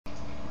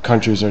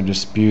countries are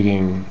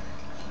disputing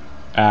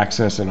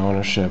access and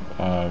ownership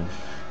of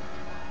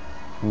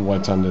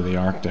what's under the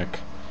Arctic.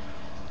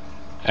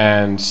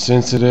 And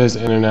since it is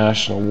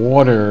international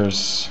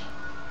waters,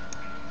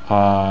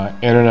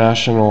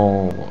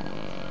 international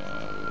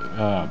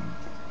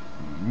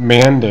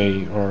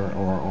mandate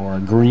or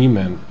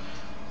agreement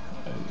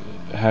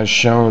has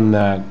shown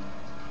that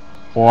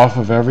off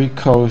of every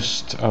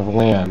coast of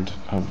land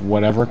of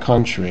whatever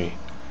country,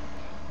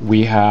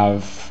 we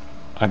have,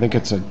 I think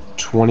it's a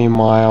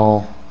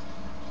 20-mile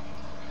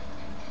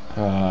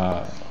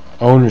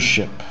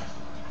ownership,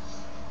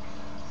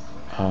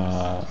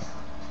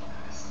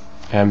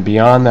 and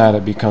beyond that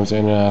it becomes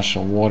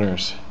international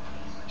waters.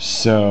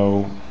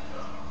 So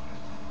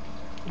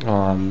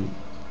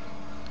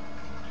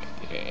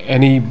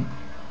any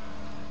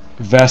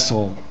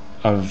vessel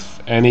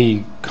of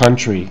any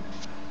country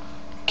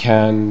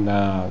can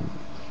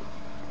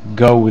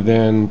go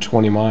within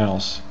 20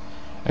 miles.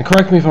 And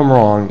correct me if I'm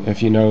wrong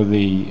if you know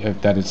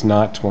that it's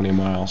not 20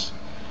 miles.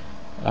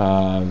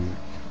 But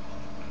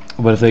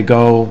if they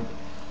go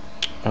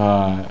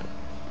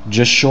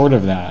just short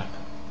of that,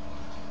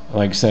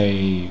 like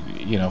say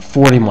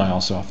 40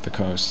 miles off the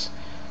coast,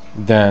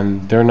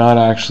 then they're not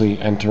actually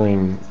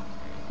entering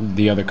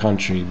the other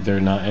country. They're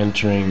not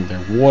entering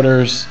their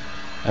waters,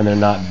 and they're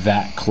not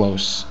that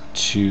close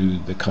to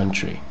the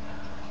country.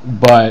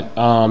 But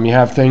you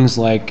have things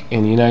like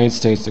in the United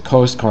States, the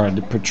Coast Guard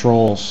that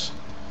patrols,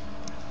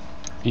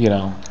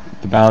 the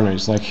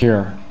boundaries. Like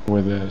here,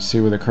 see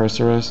where the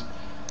cursor is?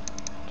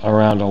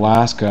 Around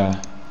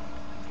Alaska,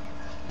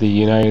 the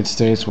United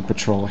States will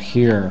patrol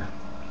here.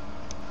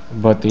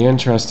 But the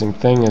interesting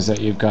thing is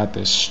that you've got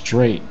this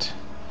strait.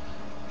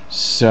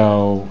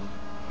 So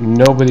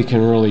nobody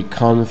can really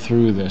come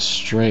through this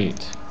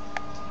strait.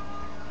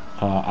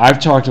 I've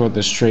talked about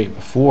the strait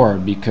before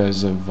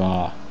because of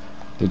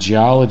the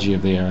geology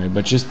of the area,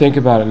 but just think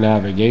about it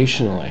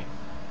navigationally.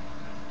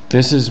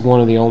 This is one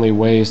of the only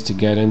ways to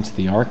get into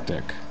the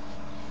Arctic.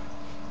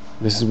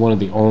 This is one of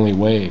the only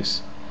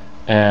ways.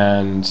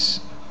 And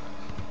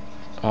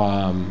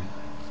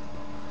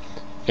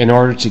in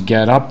order to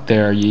get up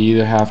there, you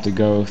either have to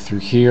go through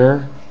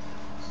here,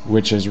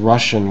 which is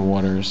Russian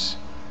waters,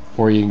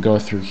 or you can go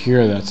through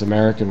here, that's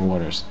American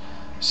waters.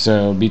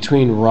 So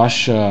between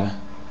Russia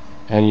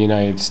and the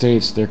United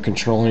States, they're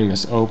controlling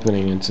this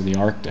opening into the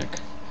Arctic.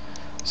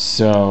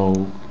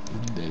 So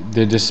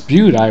the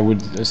dispute, I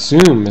would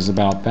assume, is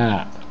about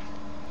that.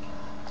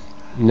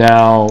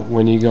 Now,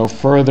 when you go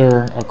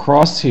further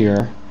across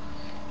here,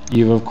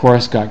 you've of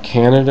course got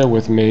Canada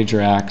with major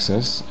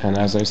access, and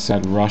as I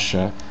said,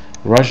 Russia.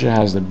 Russia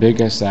has the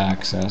biggest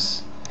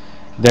access.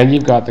 Then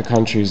you've got the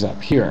countries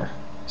up here,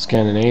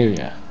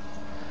 Scandinavia.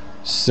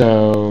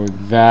 So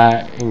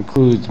that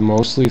includes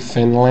mostly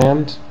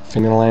Finlandia,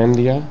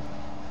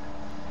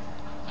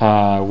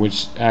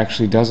 which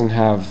actually doesn't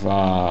have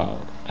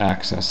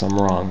access. I'm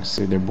wrong.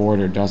 See, their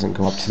border doesn't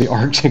go up to the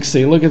Arctic.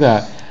 See, look at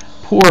that.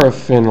 Poor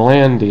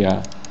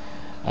Finlandia.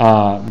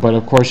 But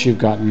of course you've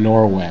got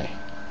Norway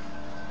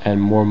and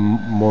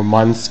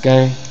Murmansk,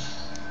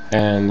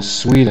 and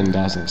Sweden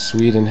doesn't.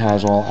 Sweden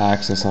has all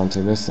access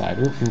onto this side.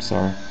 Oops, I'm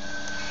sorry.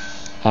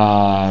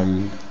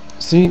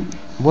 See,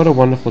 what a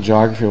wonderful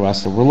geography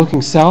lesson. We're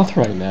looking south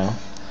right now.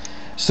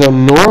 So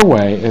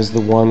Norway is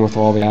the one with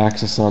all the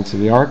access onto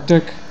the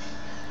Arctic.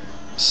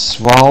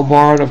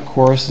 Svalbard, of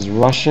course, is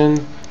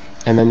Russian.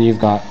 And then you've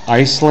got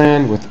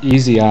Iceland with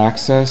easy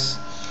access.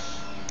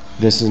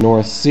 This is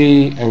North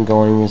Sea and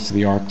going into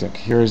the Arctic.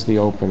 Here's the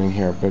opening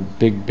here, but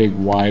big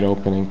wide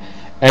opening.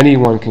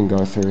 Anyone can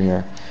go through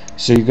here.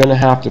 So you're going to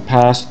have to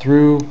pass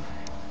through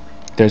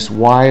this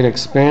wide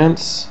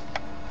expanse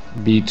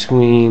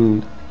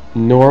between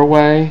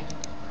Norway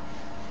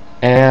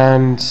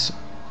and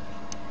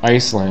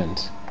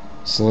Iceland.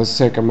 So let's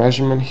take a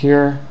measurement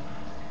here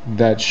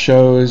that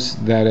shows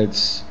that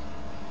it's,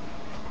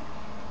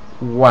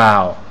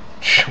 wow,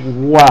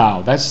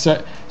 that's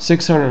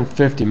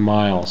 650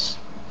 miles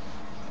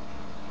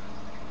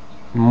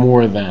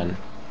more than,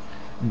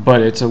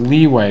 but it's a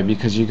leeway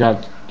because you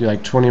got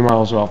like 20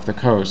 miles off the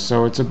coast,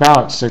 so it's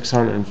about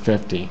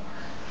 650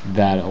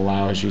 that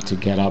allows you to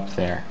get up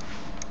there.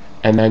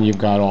 And then you've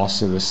got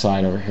also the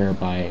side over here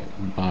by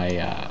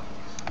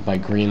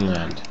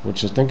Greenland,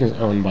 which I think is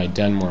owned by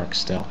Denmark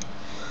still.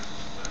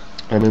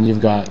 And then you've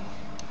got,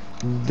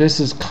 this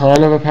is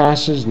kind of a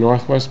passage,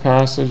 Northwest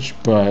Passage,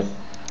 but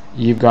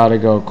you've got to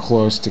go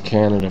close to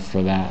Canada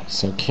for that.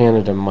 So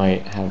Canada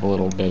might have a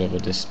little bit of a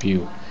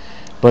dispute.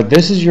 But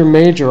this is your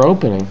major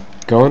opening,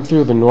 going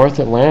through the North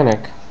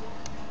Atlantic,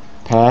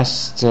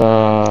 past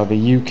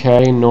the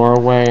UK,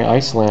 Norway,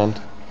 Iceland,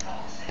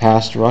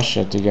 past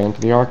Russia to get into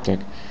the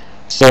Arctic.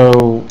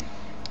 So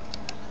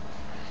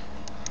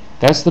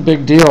that's the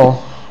big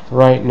deal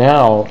right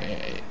now.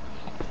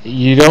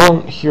 You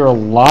don't hear a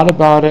lot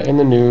about it in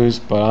the news,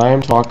 but I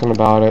am talking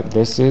about it.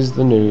 This is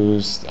the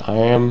news. I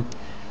am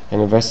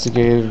an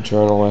investigative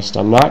journalist.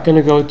 I'm not going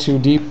to go too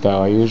deep,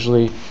 though. I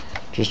usually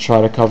just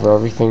try to cover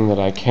everything that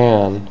I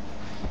can.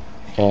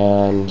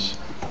 And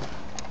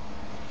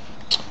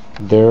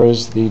there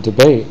is the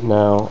debate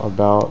now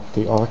about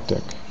the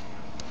Arctic.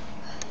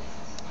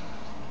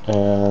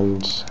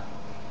 And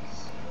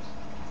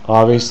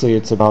obviously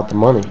it's about the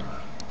money.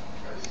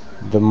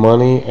 The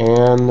money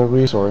and the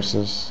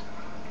resources.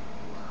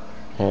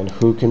 And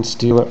who can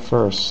steal it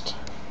first.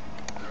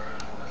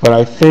 But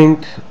I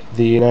think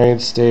the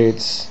United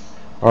States,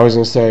 I was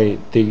going to say,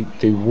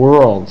 the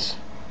world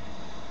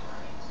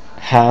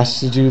has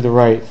to do the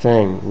right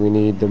thing. We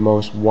need the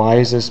most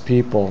wisest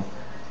people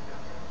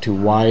to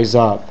wise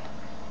up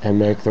and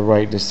make the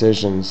right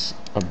decisions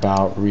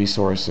about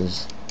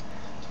resources.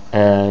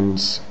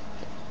 And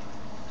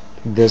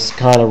this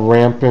kind of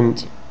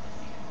rampant,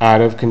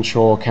 out of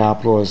control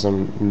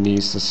capitalism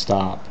needs to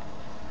stop.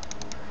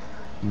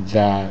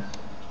 That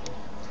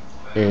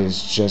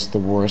is just the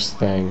worst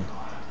thing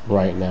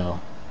right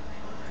now.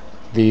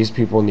 These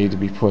people need to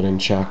be put in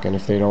check, and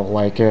if they don't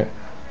like it,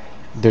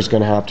 there's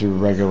going to have to be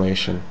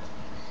regulation.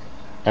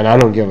 And I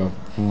don't give a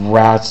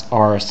rat's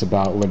arse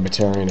about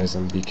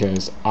libertarianism,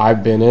 because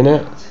I've been in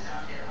it,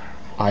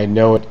 I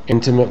know it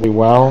intimately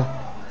well,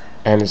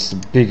 and it's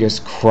the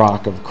biggest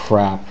crock of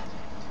crap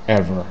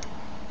ever.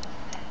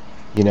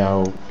 You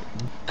know,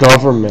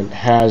 government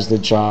has the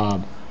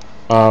job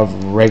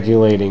of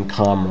regulating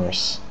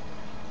commerce.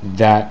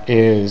 That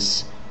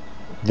is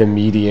the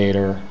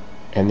mediator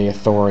and the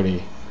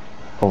authority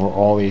over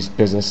all these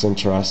business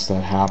interests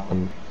that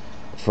happen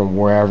from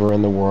wherever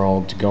in the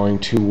world, going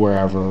to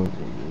wherever,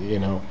 you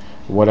know,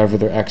 whatever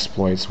their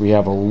exploits. We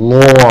have a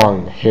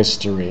long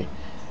history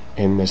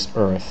in this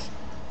earth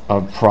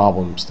of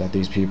problems that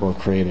these people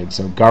have created.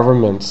 So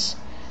governments,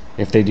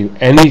 if they do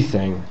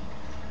anything,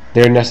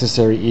 their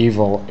necessary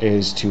evil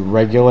is to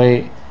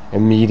regulate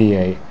and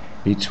mediate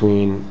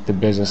between the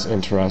business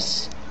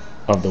interests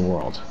of the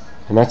world.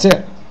 And that's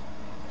it.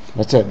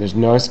 That's it. There's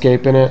no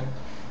escaping it.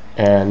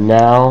 And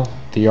now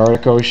the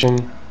Arctic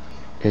Ocean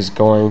is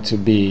going to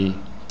be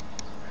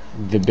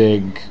the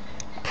big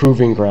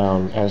proving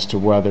ground as to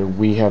whether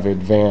we have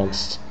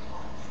advanced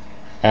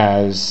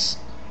as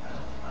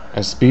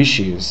a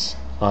species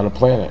on a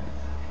planet,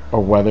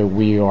 or whether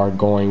we are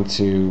going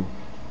to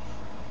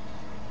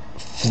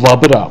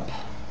flub it up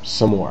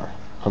some more.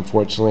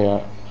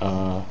 Unfortunately,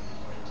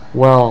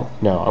 well,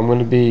 no, I'm going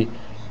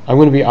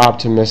to be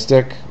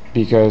optimistic,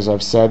 because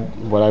I've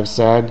said what I've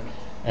said,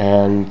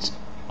 and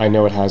I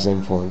know it has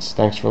influence.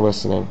 Thanks for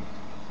listening.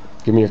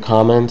 Give me your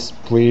comments,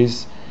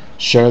 please.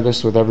 Share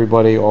this with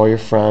everybody, all your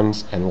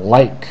friends, and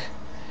like.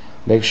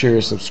 Make sure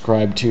you're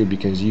subscribed too,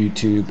 because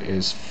YouTube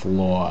is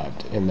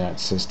flawed in that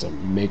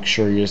system. Make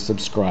sure you're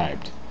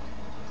subscribed.